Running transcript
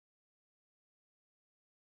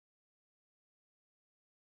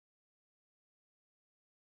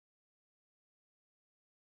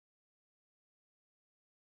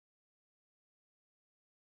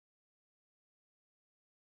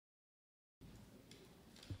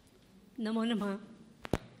Namo Namah.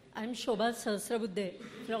 I'm Shobha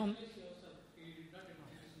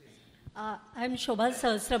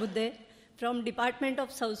Sahasrabuddhe from Department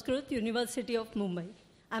of Sanskrit, University of Mumbai.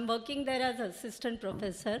 I'm working there as assistant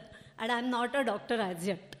professor, and I'm not a doctor as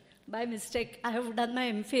yet. By mistake, I have done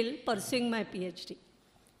my MPhil pursuing my PhD.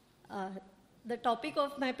 The topic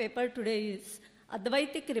of my paper today is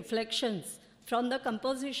Advaitic Reflections from the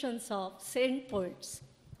Compositions of Saint Poets.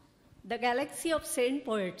 The galaxy of saint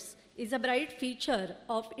poets is a bright feature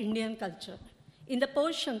of Indian culture. In the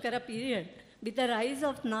post-Shankara period, with the rise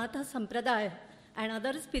of Natha Sampradaya and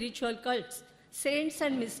other spiritual cults, saints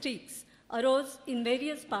and mystics arose in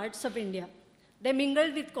various parts of India. They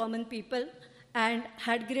mingled with common people and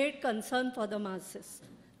had great concern for the masses.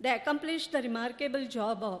 They accomplished the remarkable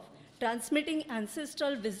job of transmitting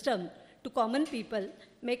ancestral wisdom to common people,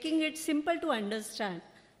 making it simple to understand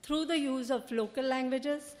through the use of local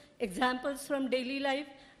languages, examples from daily life,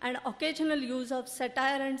 and occasional use of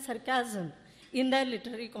satire and sarcasm in their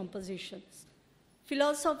literary compositions.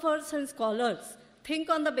 Philosophers and scholars think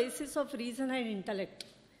on the basis of reason and intellect,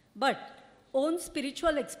 but own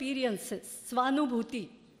spiritual experiences, svanubhuti,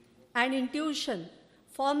 and intuition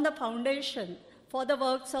form the foundation for the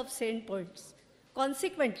works of saint poets.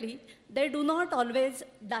 Consequently, they do not always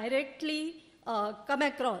directly come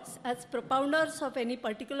across as propounders of any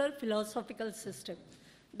particular philosophical system.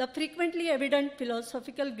 The frequently evident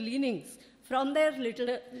philosophical gleanings from their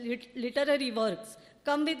literary works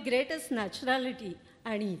come with greatest naturality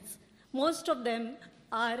and ease. Most of them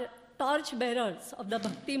are torch-bearers of the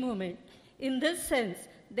Bhakti movement. In this sense,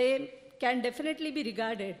 they can definitely be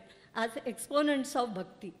regarded as exponents of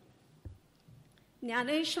Bhakti.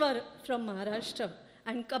 Jnaneshwar from Maharashtra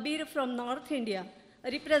and Kabir from North India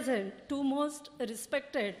represent two most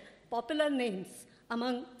respected popular names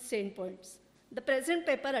among saint poets. The present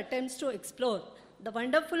paper attempts to explore the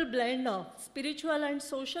wonderful blend of spiritual and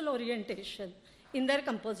social orientation in their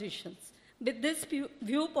compositions. With this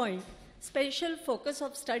viewpoint, special focus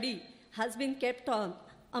of study has been kept on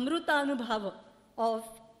Amrutanubhava of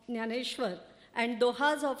Jnaneshwar and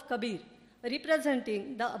Dohas of Kabir,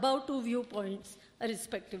 representing the above two viewpoints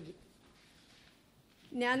respectively.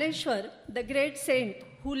 Jnaneshwar, the great saint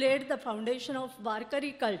who laid the foundation of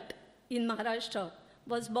Varkari cult in Maharashtra,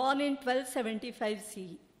 was born in 1275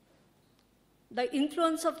 CE. The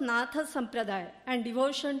influence of Natha Sampradaya and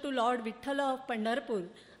devotion to Lord Vithala of Pandharpur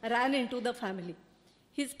ran into the family.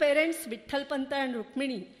 His parents, Vithalpanta and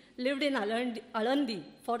Rukmini, lived in Alandi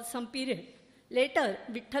for some period. Later,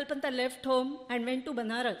 Vithalpanta left home and went to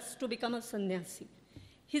Banaras to become a sannyasi.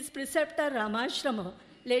 His preceptor, Ramashrama,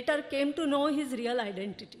 later came to know his real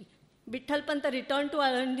identity. Vithalpanta returned to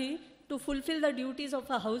Alandi to fulfill the duties of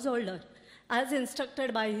a householder as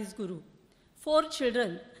instructed by his guru. 4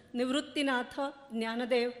 children, Nivrittinatha,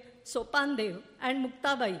 Jnanadev, Sopandev, and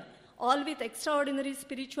Muktabai, all with extraordinary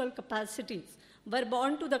spiritual capacities, were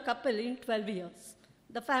born to the couple in 12 years.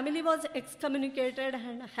 The family was excommunicated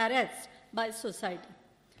and harassed by society.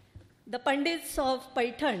 The Pandits of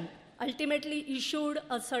Paithan ultimately issued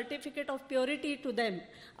a certificate of purity to them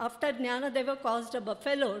after Jnanadeva caused a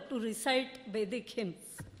buffalo to recite Vedic hymns.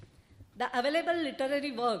 The available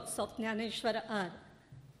literary works of Jnaneshwara are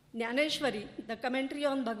Jnaneshwari, the commentary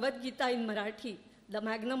on Bhagavad Gita in Marathi, the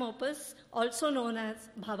magnum opus, also known as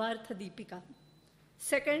Bhavartha Deepika.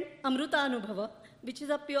 Second, Amrutanubhava, which is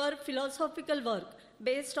a pure philosophical work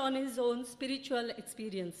based on his own spiritual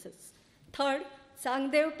experiences. Third,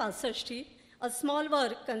 Sangdev Pasashti, a small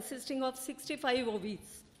work consisting of 65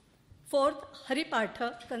 OVs. Fourth,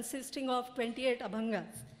 Haripatha, consisting of 28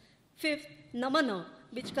 Abhangas. Fifth, Namana,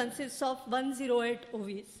 which consists of 108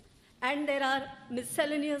 OVs. And there are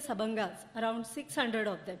miscellaneous Abhangas, around 600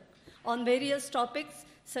 of them, on various topics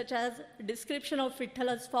such as description of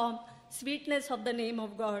Vitthala's form, sweetness of the name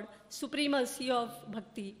of God, supremacy of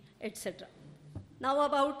bhakti, etc. Now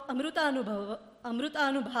about Amrutanubhava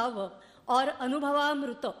or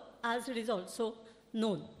Anubhavamruta, as it is also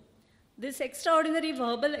known. This extraordinary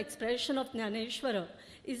verbal expression of Jnaneshwara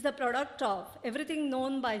is the product of everything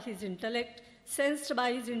known by his intellect, sensed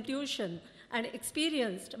by his intuition, and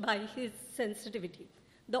experienced by his sensitivity.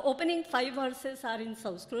 The opening 5 verses are in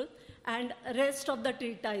Sanskrit, and rest of the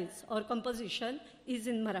treatise or composition is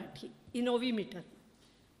in Marathi, in OV meter.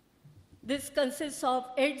 This consists of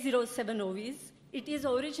 807 OVs. It is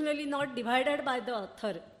originally not divided by the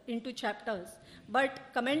author into chapters, but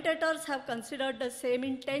commentators have considered the same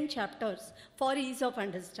in 10 chapters for ease of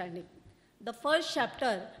understanding. The first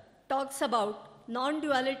chapter talks about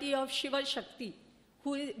non-duality of Shiva Shakti,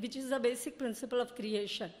 which is the basic principle of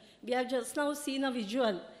creation. We have just now seen a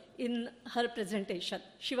visual in her presentation,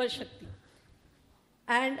 Shiva Shakti.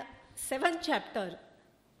 And seventh chapter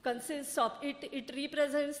consists of, it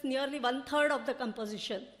represents nearly 1/3 of the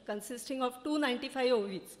composition, consisting of 295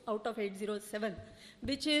 OVs out of 807,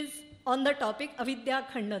 which is on the topic Avidya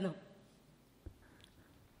Khandana,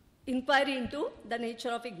 inquiry into the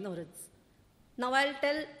nature of ignorance. Now I'll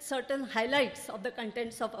tell certain highlights of the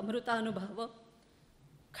contents of Amruta Anubhava.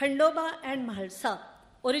 Khandoba and Mahalsa,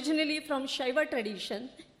 originally from Shaiva tradition,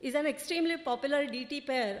 is an extremely popular deity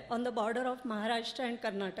pair on the border of Maharashtra and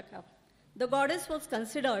Karnataka. The goddess was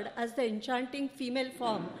considered as the enchanting female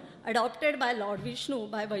form adopted by Lord Vishnu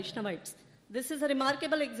by Vaishnavites. This is a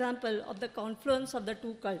remarkable example of the confluence of the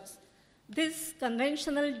two cults. This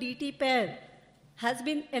conventional deity pair has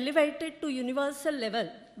been elevated to universal level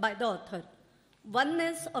by the author.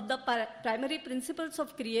 Oneness of the primary principles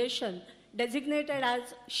of creation, designated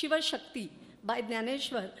as Shiva Shakti by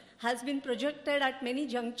Jnaneshwar, has been projected at many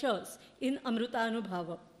junctures in Amruta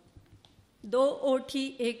Anubhava. दो ओठी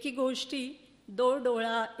एकी गोष्टी, दो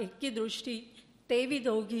डोळा एकी दृष्टी, तेवी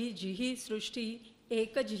दोघी जिही सृष्टी,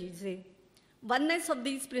 एक जिहिजे. Oneness of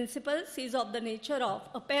these principles is of the nature of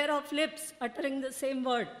a pair of lips uttering the same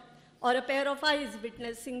word, or a pair of eyes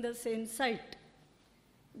witnessing the same sight.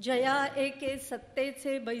 Jaya एके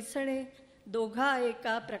सत्तेचे बैसणे, दोघा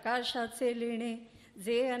एका प्रकाशाचे लेणे,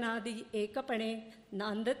 जे अनादि एकपणे,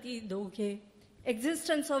 नांदती दोघे.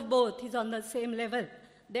 Existence of both is on the same level.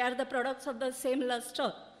 They are the products of the same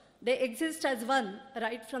luster. They exist as one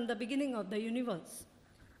right from the beginning of the universe.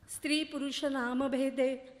 स्त्री पुरुष नाम भेदे,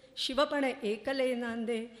 शिवपणे एकले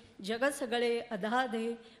नांदे, जग सगळे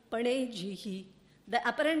अधादे, पणे जिही. The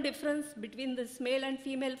apparent difference between this male and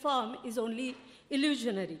female form is only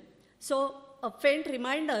illusionary. So, a faint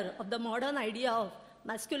reminder of the modern idea of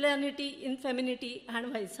masculinity in femininity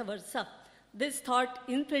and vice versa. This thought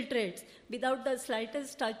infiltrates without the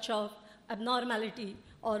slightest touch of abnormality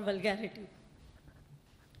or vulgarity.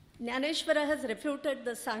 Jnaneshwara has refuted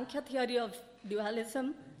the Sankhya theory of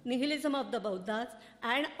dualism, nihilism of the Buddhas,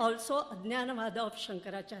 and also Ajnanavada of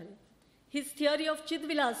Shankaracharya. His theory of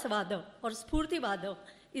Chidvilasavada or Spurtivada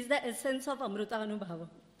is the essence of Amruta Anubhava.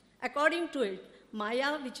 According to it,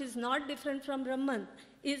 Maya, which is not different from Brahman,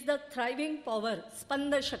 is the thriving power,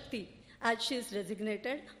 Spanda Shakti, as she is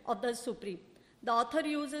designated, of the Supreme. The author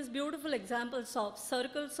uses beautiful examples of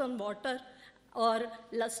circles on water or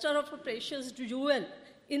luster of a precious jewel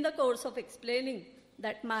in the course of explaining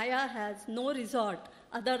that Maya has no resort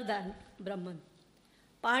other than Brahman.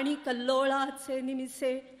 पाणी कल्लोळाचे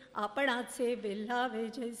निमिसे, आपणाचे वेल्हावे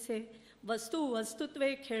जैसे, वस्तू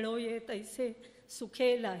वस्तुत्वे खेळोये तैसे,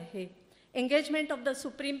 सुखेल आहे. Engagement of the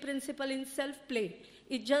supreme principle in self-play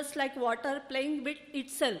is just like water playing with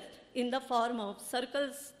itself in the form of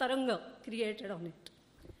circles, taranga, created on it.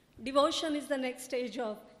 Devotion is the next stage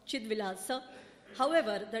of Chidvilasa.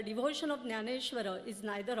 However, the devotion of Jnaneshwara is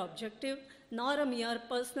neither objective nor a mere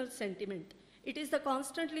personal sentiment. It is the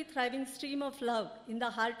constantly thriving stream of love in the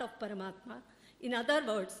heart of Paramatma. In other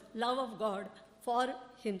words, love of God for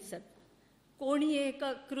himself. कोणी एक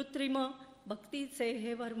कृत्रिम भक्तीचे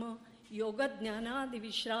हे worm, योग ज्ञानादि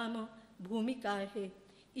विश्राम भूमिका आहे.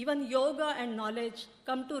 Even yoga and knowledge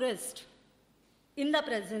come to rest in the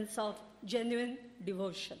presence of genuine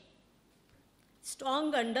devotion.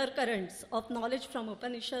 Strong undercurrents of knowledge from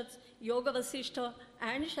Upanishads, Yoga Vasishtha,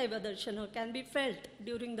 and Shaiva Darshana can be felt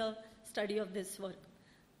during the study of this work.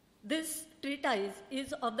 This treatise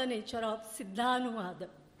is of the nature of Siddhanuvada.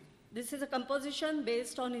 This is a composition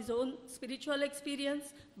based on his own spiritual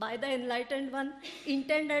experience by the enlightened one,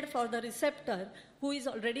 intended for the receptor who is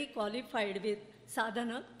already qualified with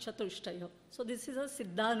sadhana chatushtaya. So this is a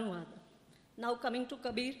Siddhanuvada. Now coming to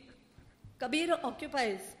Kabir. Kabir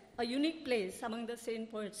occupies a unique place among the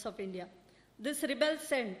saint poets of India. This rebel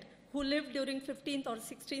saint, who lived during 15th or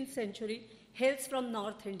 16th century, hails from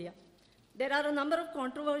North India. There are a number of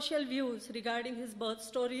controversial views regarding his birth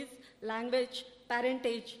stories, language,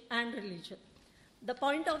 parentage, and religion. The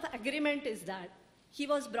point of agreement is that he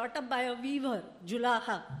was brought up by a weaver,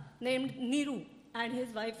 Julaha, named Niru, and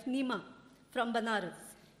his wife Nima from Banaras.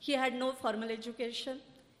 He had no formal education.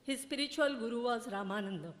 His spiritual guru was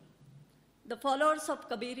Ramananda. The followers of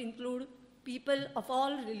Kabir include people of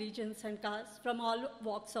all religions and castes from all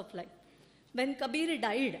walks of life. When Kabir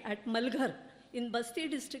died at Malghar in Basti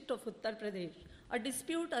district of Uttar Pradesh, a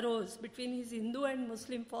dispute arose between his Hindu and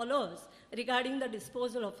Muslim followers regarding the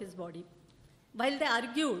disposal of his body. While they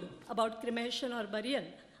argued about cremation or burial,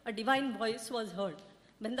 a divine voice was heard.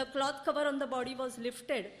 When the cloth cover on the body was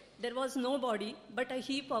lifted, there was no body but a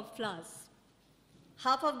heap of flowers.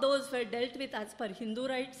 Half of those were dealt with as per Hindu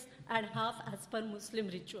rites and half as per Muslim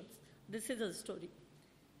rituals. This is a story.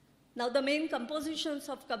 Now, the main compositions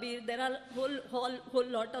of Kabir, there are whole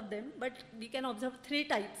lot of them, but we can observe three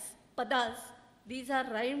types. Padas, these are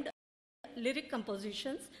rhymed lyric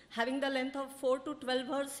compositions having the length of 4 to 12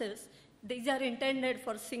 verses. These are intended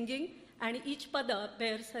for singing, and each pada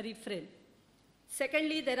bears a refrain.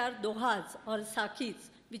 Secondly, there are dohas or sakis,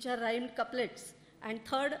 which are rhymed couplets. And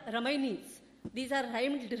third, ramainis. These are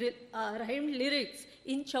rhymed lyrics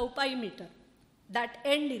in chaupai meter that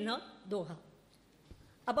end in a doha.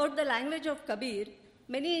 About the language of Kabir,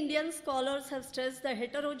 many Indian scholars have stressed the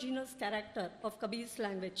heterogeneous character of Kabir's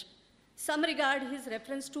language. Some regard his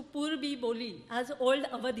reference to Purbi Boli as Old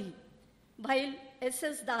Awadhi, while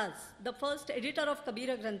S.S. Das, the first editor of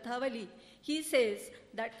Kabira Granthavali, he says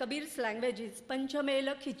that Kabir's language is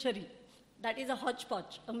Panchamela Khichari, that is a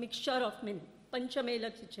hodgepodge, a mixture of many,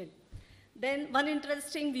 Panchamela Khichari. Then one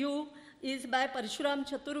interesting view is by Parshuram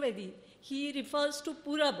Chaturvedi. He refers to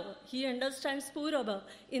Purab. He understands Purab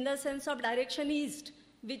in the sense of direction east,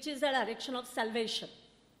 which is the direction of salvation.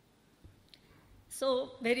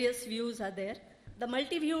 So various views are there. The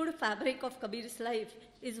multi-viewed fabric of Kabir's life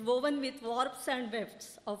is woven with warps and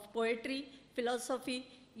wefts of poetry, philosophy,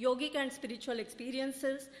 yogic and spiritual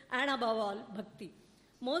experiences, and above all, bhakti.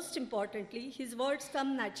 Most importantly, his words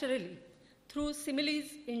come naturally through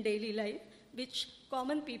similes in daily life, which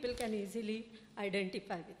common people can easily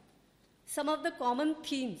identify with. Some of the common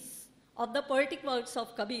themes of the poetic works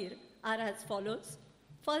of Kabir are as follows.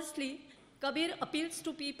 Firstly, Kabir appeals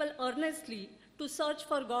to people earnestly to search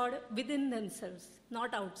for God within themselves,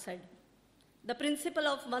 not outside. The principle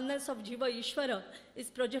of oneness of Jiva Ishvara is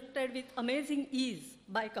projected with amazing ease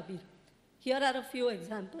by Kabir. Here are a few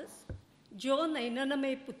examples. Jo nainana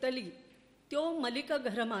mein putali, tyo malika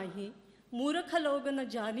ghar mahi, मूर्ख लोग न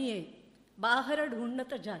जानिए बाहर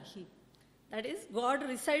ढूंढत जाही. That is, God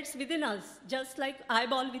resides within us, just like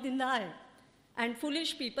eyeball within the eye, and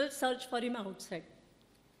foolish people search for him outside.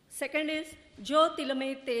 Second is, जो तिल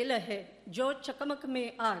में तेल है, जो चकमक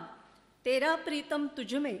में आग, तेरा प्रीतम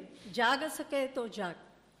तुझ में जाग सके तो जाग.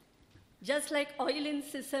 Just like oil in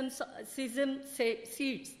sesame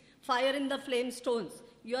seeds, fire in the flame stones,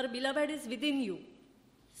 your beloved is within you.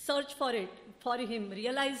 Search for it, for him,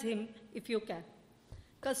 realize him if you can.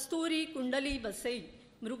 Kasturi kundali basai,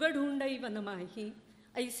 mruga ढूंढई वनमाही,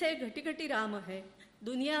 ऐसे घटी घटी राम है,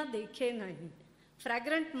 दुनिया देखे नहीं.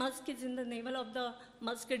 Fragrant musk is in the navel of the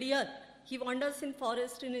musk deer. He wanders in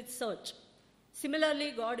forest in its search.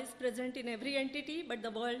 Similarly, God is present in every entity, but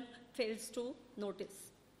the world fails to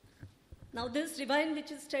notice. Now, this divine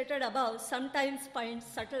which is stated above sometimes finds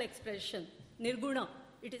subtle expression. Nirguna,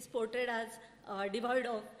 it is portrayed as devoid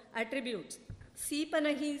of attributes. Seep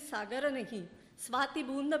nahi, sagar nahi, swati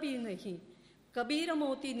bunda bhi nahi, kabir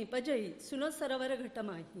moti nipajai, suna saravar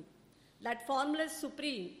ghatamahi. That formless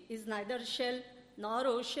supreme is neither shell, nor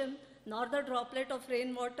ocean, nor the droplet of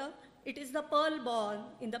rainwater. It is the pearl born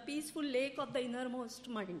in the peaceful lake of the innermost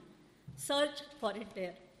mind. Search for it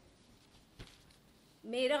there.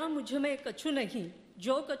 मेरा मुझ में कछु नहीं,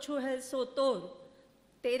 जो कछु है सो तोर,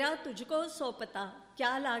 तेरा तुझको सो पता,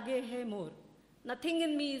 क्या लागे है मोर. Nothing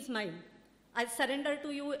in me is mine. I surrender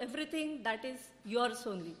to you everything that is yours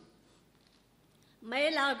only. मैं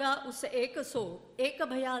लागा उस एक सो, एक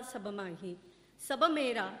भया सब माही, सब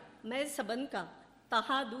मेरा, मैं सबन का,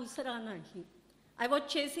 तहा दूसरा नहीं. I was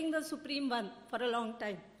chasing the Supreme One for a long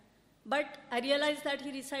time, but I realized that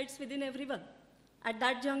he resides within everyone. At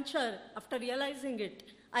that juncture, after realizing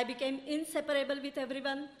it, I became inseparable with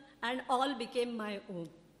everyone and all became my own.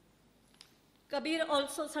 Kabir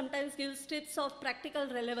also sometimes gives tips of practical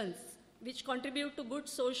relevance which contribute to good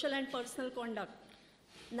social and personal conduct.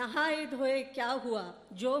 नहाए धोए क्या हुआ,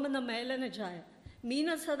 जो मन मैल न जाए,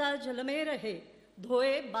 mean सदा जल में रहे,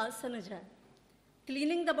 धोए बास न जाए.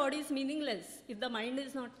 Cleaning the body is meaningless if the mind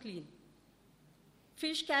is not clean.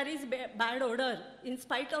 Fish carries bad odor in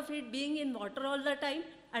spite of it being in water all the time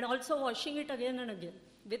and also washing it again and again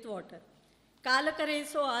with water. Kaal kare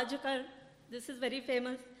so aaj kar, this is very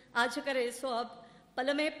famous. Aaj kare so ab,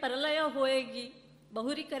 pal mein paralaya hoegi,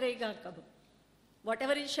 bahuri karega kab.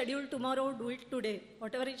 Whatever is scheduled tomorrow, do it today.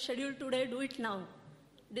 Whatever is scheduled today, do it now.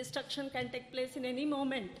 Destruction can take place in any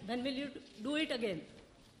moment. When will you do it again?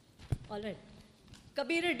 All right.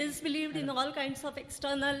 Kabir disbelieved in all kinds of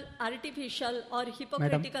external, artificial or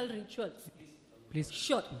hypocritical rituals. Please.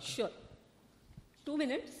 Sure. 2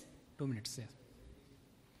 minutes? 2 minutes, yes.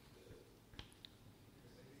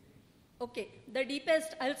 Okay, the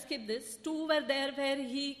deepest, I'll skip this. 2 were there where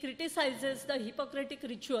he criticizes the hypocritic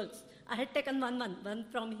rituals. I had taken one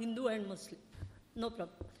from Hindu and Muslim. No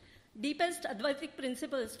problem. Deepest Advaitic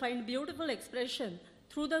principles find beautiful expression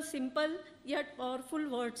through the simple yet powerful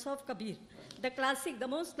words of Kabir. The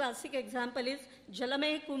most classic example is Jal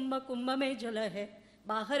mein kumbh, kumbh mein jal hai,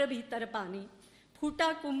 bahar bhitar pani,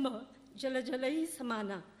 phuta kumbh, jal jal hi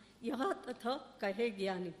samana, yaha tatha kahe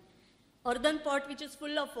gyani. Earthen pot which is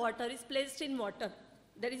full of water is placed in water.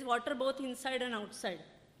 There is water both inside and outside.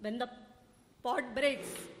 When the pot breaks,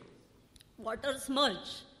 waters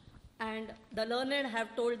merge, and the learned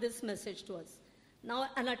have told this message to us. Now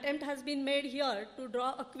an attempt has been made here to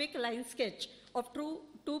draw a quick line sketch of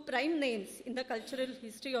two prime names in the cultural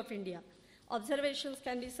history of India. Observations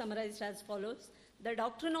can be summarized as follows. The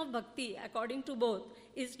doctrine of bhakti, according to both,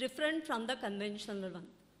 is different from the conventional one,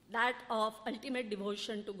 that of ultimate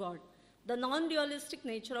devotion to God. The non-dualistic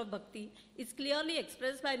nature of bhakti is clearly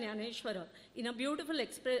expressed by Jnaneshwara in a beautiful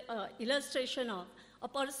illustration of a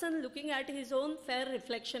person looking at his own fair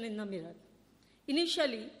reflection in the mirror.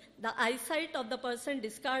 Initially, the eyesight of the person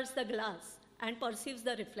discards the glass and perceives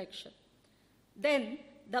the reflection. Then,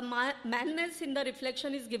 the madness in the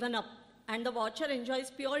reflection is given up, and the watcher enjoys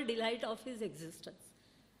pure delight of his existence.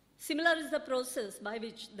 Similar is the process by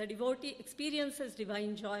which the devotee experiences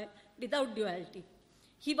divine joy without duality.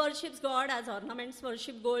 He worships God as ornaments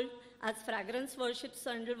worship gold, as fragrance worships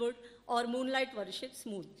sandalwood, or moonlight worships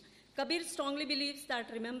moon. Kabir strongly believes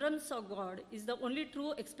that remembrance of God is the only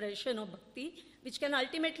true expression of bhakti, which can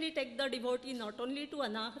ultimately take the devotee not only to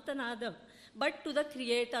Anahata Nada, but to the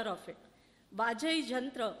creator of it. Vajai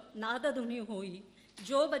jantra nada dhuni hoi,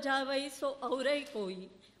 jo bajavai so aurai koi,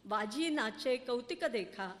 vaji nache kautika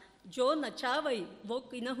dekha, jo nachavai wo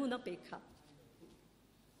kinahu na pekha.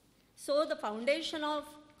 So the foundation of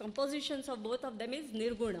compositions of both of them is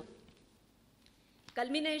nirguna.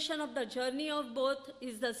 Culmination of the journey of both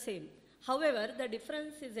is the same. However, the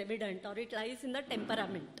difference is evident, or it lies in the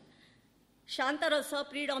temperament. Shantarasa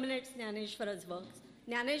predominates Jnaneshwara's works.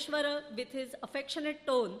 Jnaneshwara, with his affectionate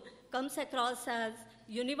tone, comes across as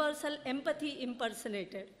universal empathy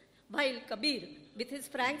impersonated, while Kabir, with his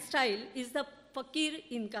frank style, is the fakir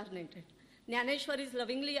incarnated. Jnaneshwar is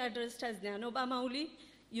lovingly addressed as Jnanoba Mauli.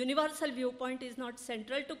 Universal viewpoint is not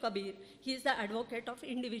central to Kabir. He is the advocate of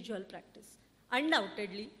individual practice.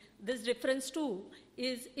 Undoubtedly, this difference too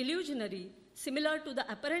is illusionary, similar to the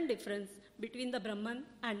apparent difference between the Brahman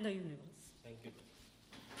and the universe.